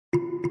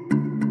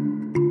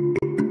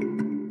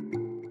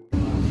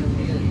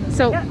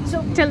So, yeah,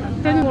 so tell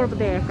me more about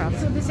the aircraft.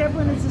 So this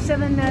airplane is a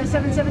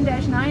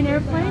 77-9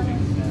 airplane.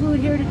 Flew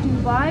here to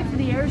Dubai for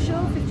the air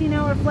show.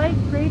 15-hour flight.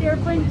 Great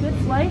airplane. Good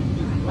flight.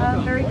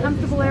 Very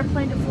comfortable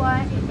airplane to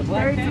fly.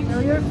 Very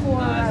familiar for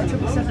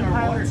 777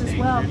 pilots as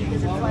well,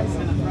 because it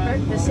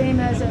flies the same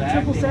as a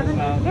 777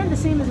 and the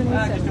same as an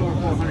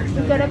 87.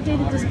 We've got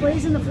updated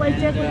displays in the flight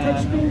deck with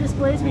touchscreen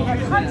displays. We have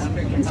HUDs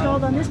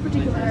installed on this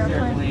particular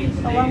airplane,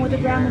 along with a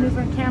ground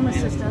maneuvering camera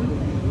system.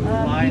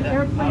 The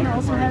airplane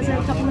also has a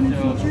couple of new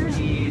features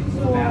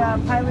for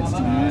pilots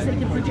to use. They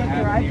can project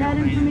their iPad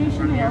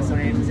information. They also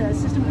can use a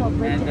system called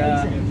brake to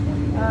exit.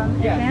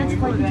 Advanced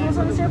flight controls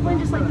on this airplane,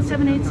 just like the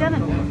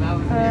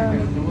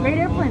 787. Great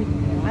airplane.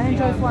 I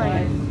enjoy flying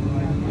it.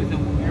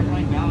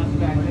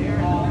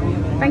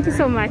 Thank you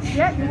so much.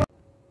 Yeah.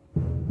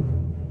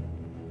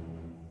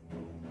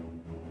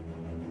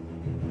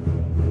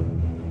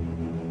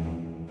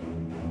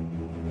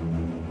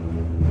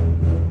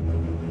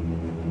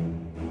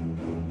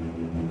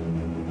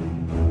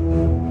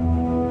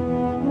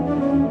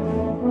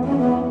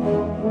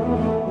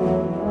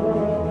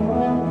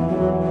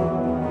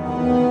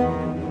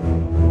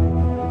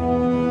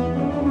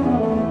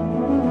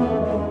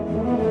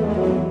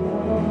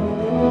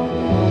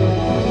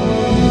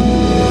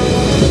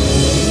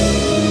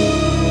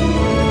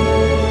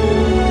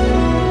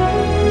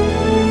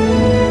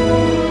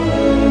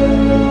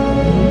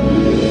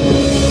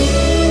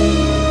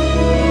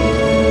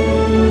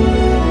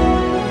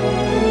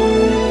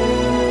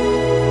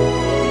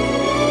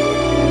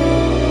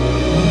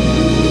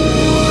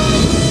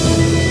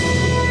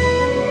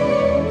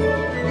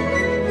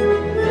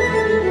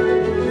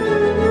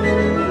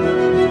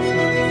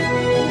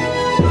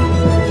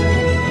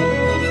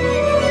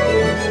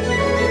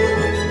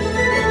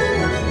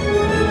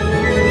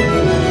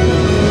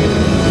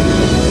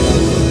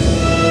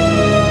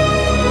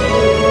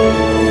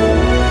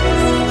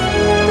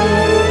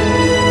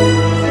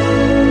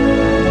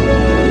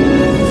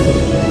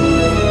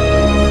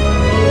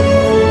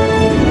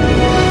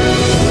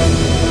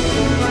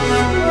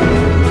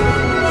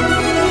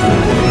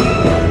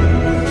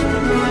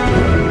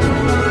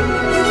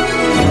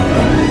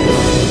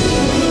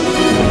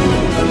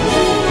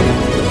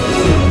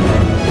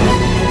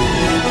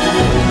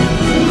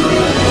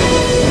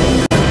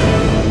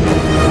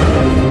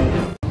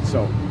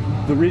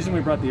 The reason we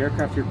brought the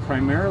aircraft here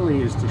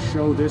primarily is to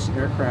show this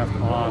aircraft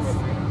off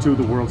to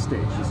the world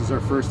stage. This is our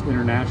first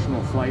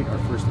international flight, our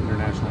first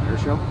international air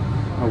show.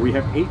 We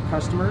have 8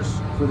 customers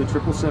for the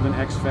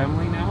 777X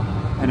family now,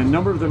 and a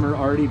number of them are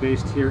already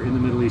based here in the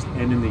Middle East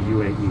and in the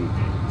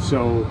UAE.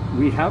 So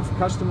we have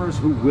customers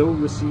who will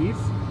receive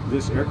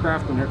this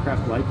aircraft and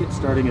aircraft like it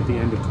starting at the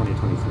end of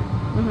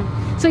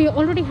 2023. So you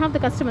already have the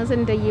customers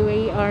in the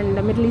UAE or in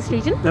the Middle East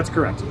region? That's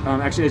correct.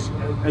 Actually,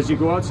 as you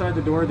go outside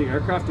the door of the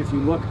aircraft, if you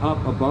look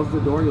up above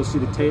the door, you'll see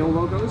the tail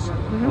logos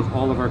of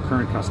all of our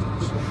current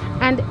customers.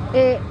 And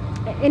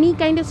any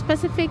kind of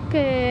specific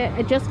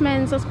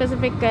adjustments or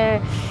specific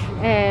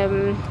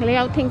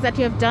layout things that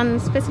you have done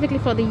specifically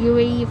for the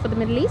UAE, for the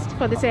Middle East,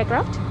 for this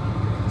aircraft?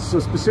 So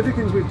specific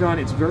things we've done,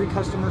 it's very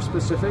customer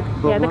specific.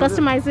 But yeah, the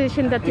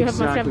customization that you must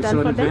have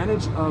done for them. So an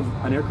advantage of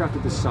an aircraft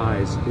of this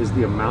size is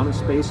the amount of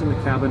space in the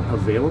cabin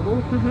available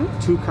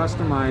to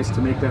customize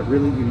to make that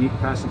really unique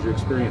passenger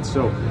experience.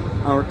 So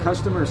our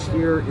customers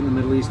here in the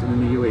Middle East and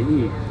in the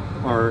UAE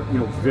are,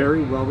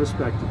 very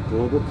well-respected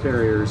global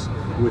carriers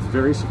with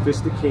very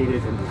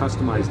sophisticated and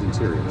customized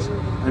interiors.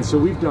 And so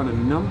we've done a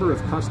number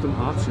of custom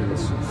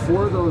options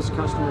for those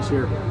customers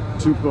here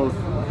to both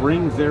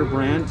bring their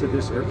brand to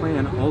this airplane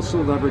and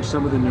also leverage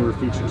some of the newer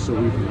features. So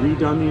we've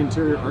redone the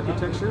interior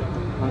architecture.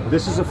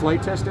 This is a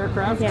flight test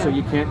aircraft, so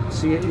you can't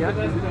see it yet.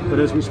 But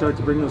as we start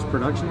to bring those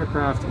production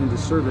aircraft into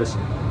service,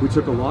 we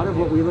took a lot of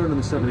what we learned on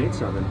the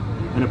 787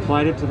 and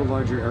applied it to the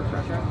larger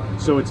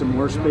aircraft. So it's a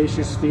more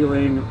spacious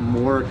feeling,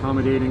 more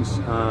accommodating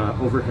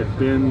overhead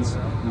bins,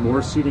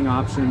 more seating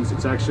options.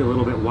 It's actually a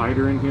little bit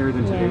wider in here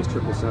than today's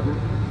 777.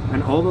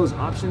 And all those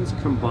options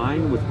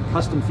combine with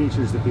custom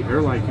features that the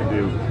airline can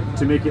do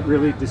to make it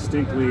really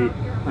distinctly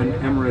an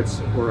Emirates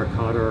or a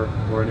Qatar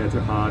or an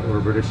Etihad or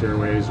a British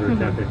Airways or a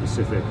Cathay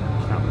Pacific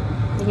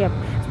cabin. Yep.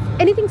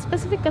 Anything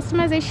specific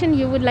customization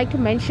you would like to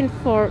mention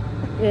for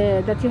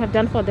that you have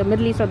done for the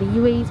Middle East or the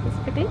UAE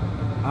specifically?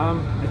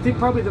 I think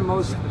probably the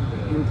most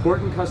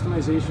important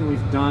customization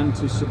we've done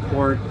to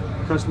support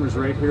customers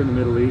right here in the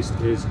Middle East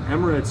is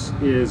Emirates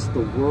is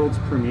the world's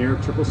premier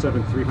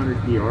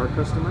 777-300ER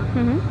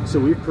customer. So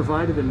we've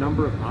provided a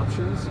number of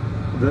options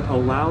that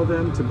allow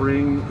them to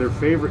bring their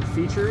favorite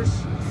features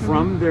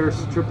from their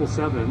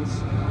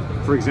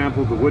 777s. For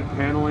example, the wood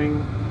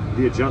paneling,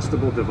 the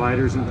adjustable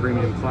dividers in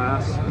premium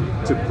class,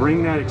 to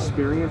bring that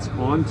experience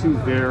onto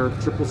their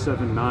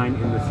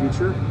 777-9 in the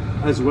future,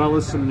 as well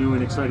as some new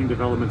and exciting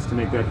developments to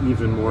make that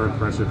even more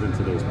impressive than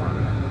today's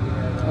product.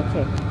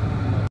 Okay.